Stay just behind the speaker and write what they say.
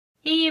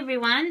Hey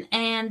everyone,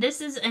 and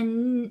this is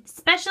a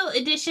special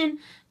edition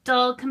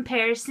doll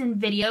comparison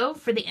video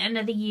for the end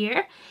of the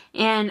year,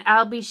 and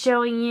I'll be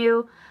showing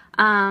you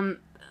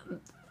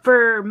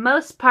for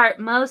most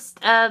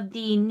of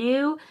the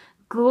new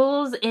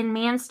Ghouls and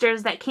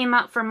Mansters that came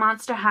out for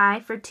Monster High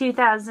for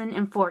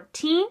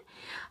 2014.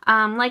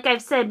 Like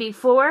I've said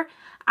before,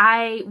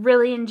 I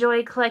really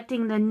enjoy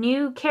collecting the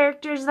new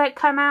characters that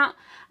come out.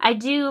 I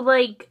do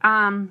like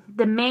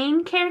the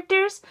main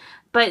characters,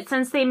 but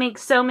since they make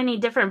so many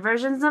different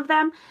versions of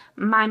them,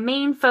 my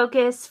main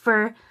focus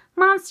for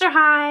Monster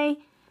High,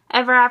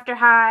 Ever After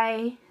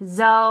High,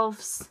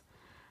 Zelfs,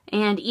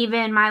 and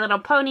even My Little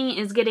Pony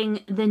is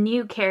getting the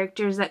new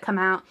characters that come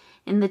out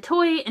in the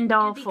toy and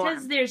doll form.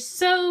 Because there's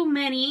so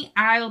many,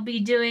 I'll be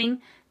doing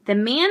the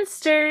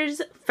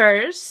Mansters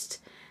first,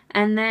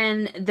 and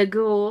then the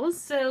Ghouls.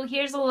 So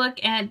here's a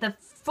look at the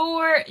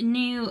 4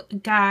 new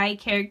guy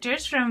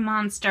characters from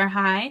Monster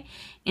High,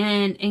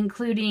 and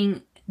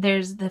including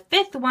there's the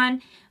 5th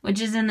one, which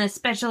is in the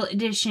special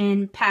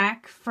edition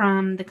pack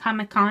from the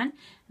Comic-Con,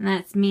 and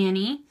that's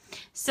Manny.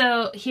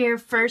 So here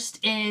first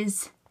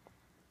is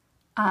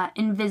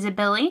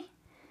Invisibilly,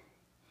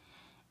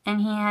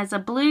 and he has a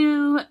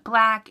blue,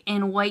 black,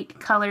 and white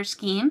color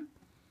scheme.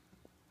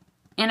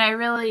 And I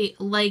really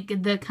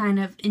like the kind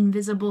of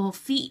invisible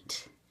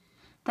feet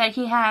that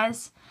he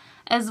has,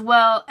 as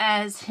well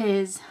as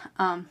his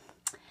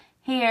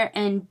hair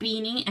and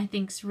beanie. I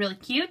think is really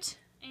cute.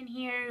 And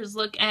here's a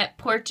look at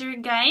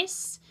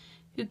Portergeist,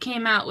 who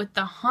came out with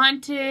the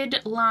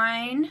Haunted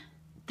line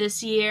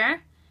this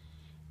year.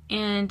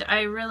 And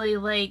I really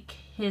like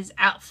his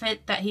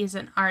outfit, that he's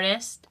an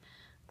artist.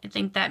 I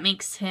think that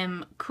makes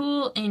him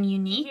cool and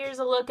unique. Here's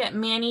a look at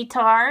Manny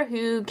Tar,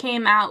 who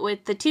came out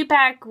with the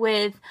 2-pack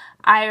with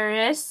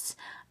Iris,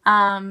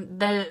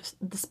 the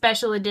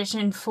special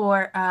edition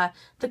for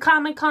the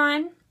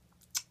Comic-Con.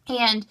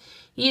 And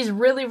he's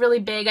really, really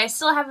big. I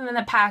still have him in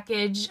the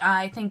package.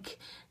 I think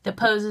the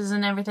poses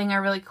and everything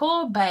are really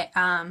cool, but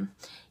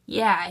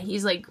yeah,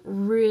 he's like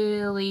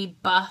really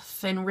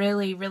buff and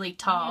really, really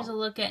tall. Here's a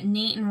look at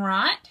Nathan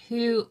Rott,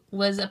 who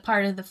was a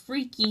part of the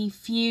Freaky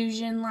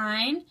Fusion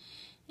line.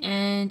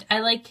 And I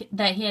like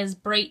that he has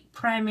bright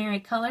primary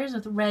colors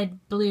with red,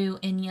 blue,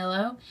 and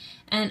yellow.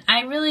 And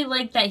I really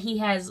like that he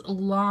has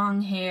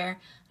long hair.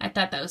 I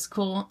thought that was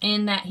cool.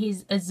 And that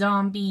he's a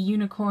zombie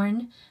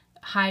unicorn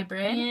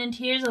hybrid. And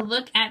here's a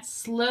look at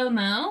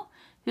Slow-Mo,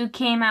 who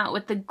came out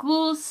with the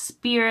Ghoul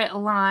Spirit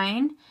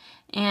line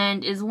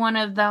and is one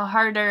of the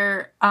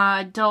harder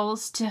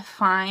dolls to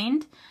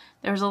find.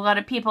 There's a lot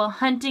of people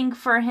hunting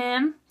for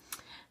him,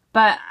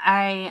 but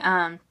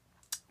I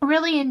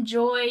really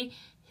enjoy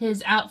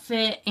his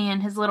outfit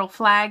and his little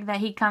flag that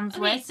he comes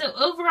with. So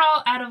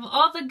overall, out of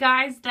all the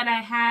guys that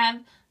I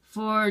have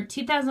for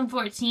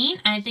 2014,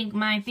 I think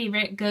my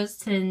favorite goes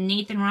to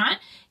Nathan Rott,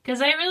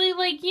 because I really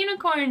like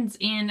unicorns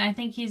and I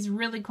think he's a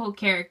really cool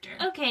character.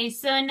 Okay,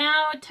 so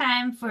now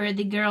time for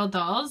the girl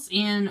dolls,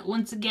 and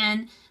once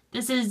again,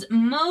 this is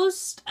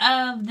most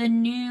of the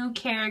new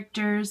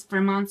characters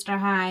for Monster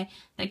High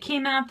that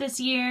came out this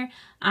year.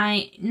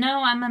 I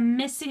know I'm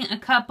missing a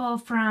couple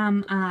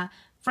from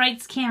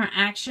Fright's Camera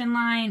Action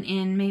line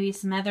and maybe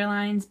some other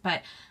lines,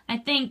 but I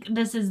think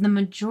this is the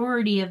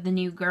majority of the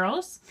new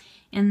girls.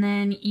 And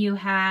then you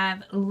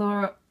have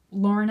Lorna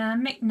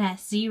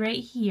McNessie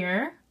right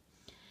here.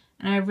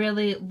 And I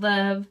really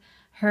love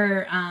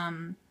her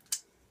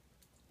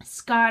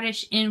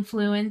Scottish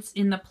influence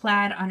in the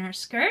plaid on her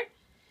skirt.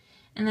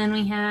 And then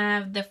we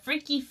have the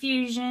Freaky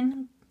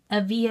Fusion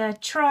Avia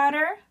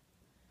Trotter,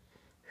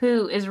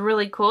 who is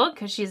really cool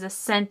because she's a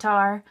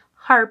centaur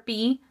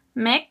harpy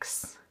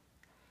mix.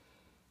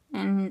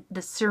 And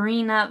the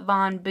Serena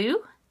Von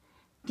Boo,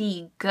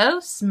 the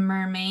Ghost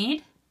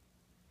Mermaid,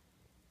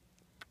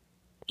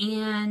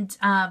 and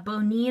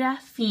Bonita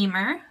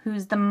Femur,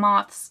 who's the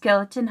Moth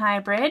Skeleton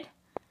hybrid.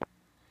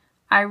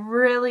 I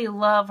really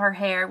love her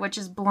hair, which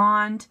is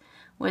blonde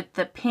with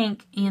the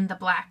pink and the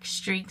black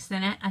streaks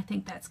in it. I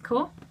think that's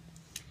cool.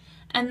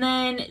 And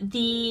then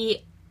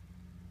the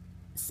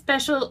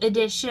special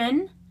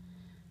edition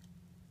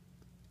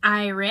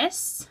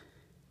Iris,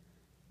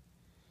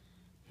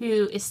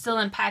 who is still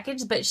in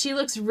package, but she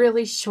looks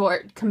really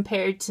short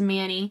compared to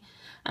Manny.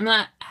 I'm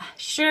not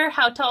sure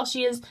how tall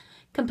she is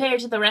compared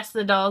to the rest of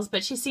the dolls,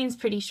 but she seems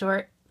pretty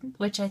short,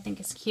 which I think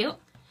is cute.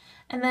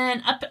 And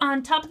then up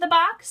on top of the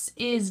box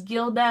is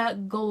Gilda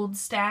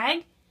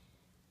Goldstag,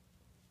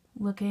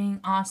 looking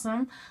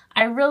awesome.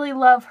 I really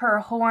love her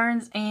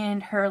horns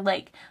and her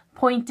like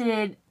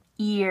pointed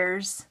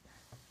ears.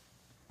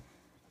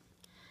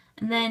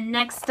 And then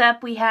next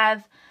up we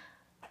have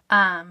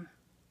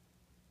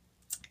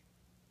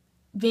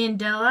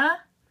Vandala,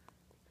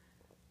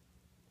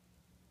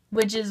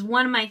 which is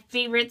one of my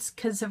favorites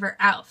because of her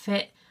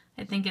outfit.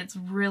 I think it's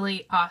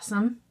really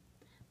awesome.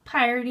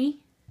 Piratey.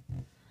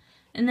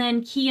 And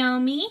then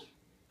Kiyomi,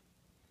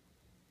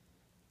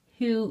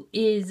 who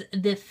is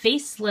the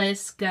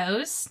faceless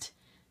ghost.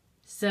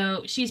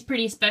 So she's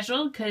pretty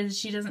special because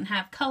she doesn't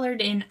have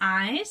colored in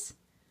eyes.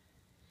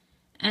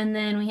 And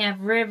then we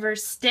have River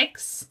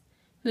Styx,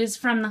 who's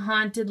from the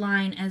Haunted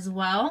line as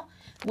well.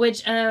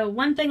 Which,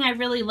 one thing I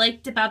really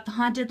liked about the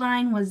Haunted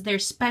line was their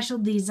special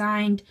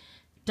designed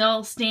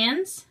doll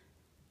stands.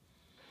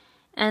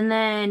 And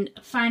then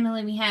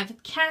finally we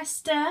have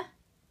Casta,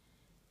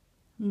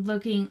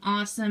 looking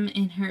awesome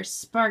in her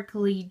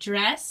sparkly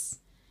dress.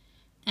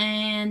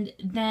 And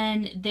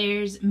then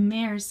there's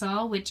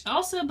Marisol, which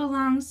also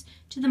belongs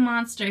to the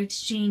Monster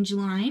Exchange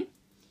line.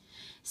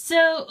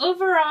 So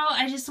overall,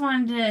 I just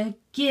wanted to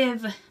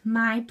give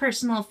my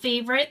personal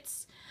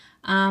favorites.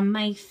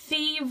 My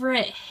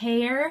favorite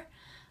hair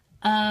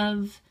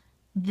of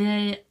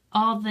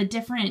all the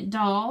different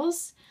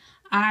dolls.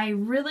 I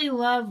really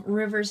love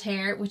River's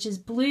hair, which is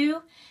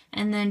blue,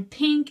 and then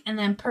pink, and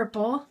then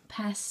purple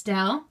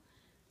pastel.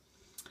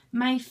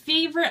 My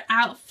favorite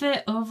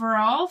outfit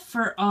overall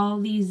for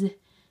all these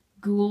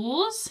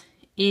ghouls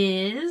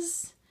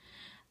is,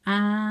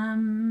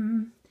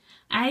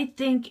 I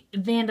think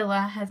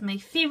Vandala has my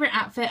favorite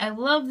outfit. I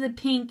love the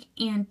pink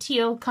and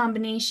teal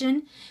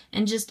combination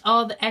and just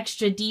all the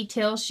extra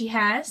details she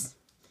has.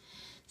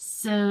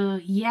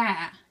 So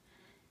yeah.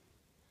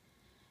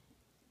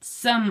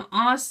 Some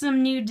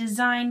awesome new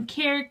design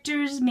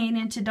characters made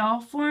into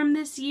doll form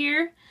this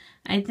year.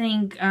 I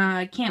think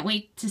I can't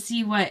wait to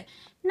see what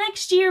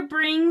next year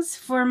brings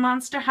for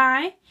Monster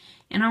High.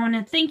 And I want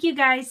to thank you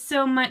guys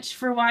so much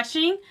for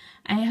watching.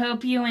 I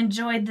hope you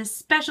enjoyed this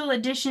special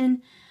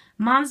edition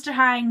Monster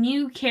High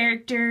new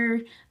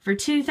character for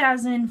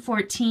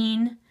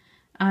 2014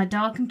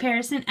 doll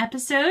comparison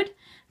episode.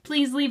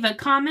 Please leave a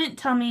comment.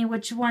 Tell me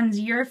which one's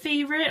your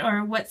favorite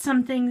or what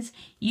some things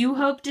you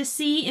hope to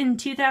see in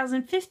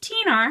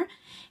 2015 are.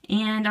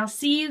 And I'll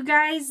see you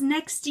guys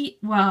next year.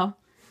 Well,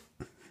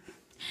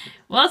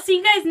 I'll see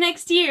you guys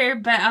next year,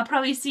 but I'll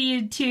probably see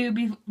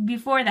you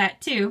before that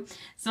too.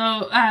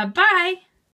 So, bye!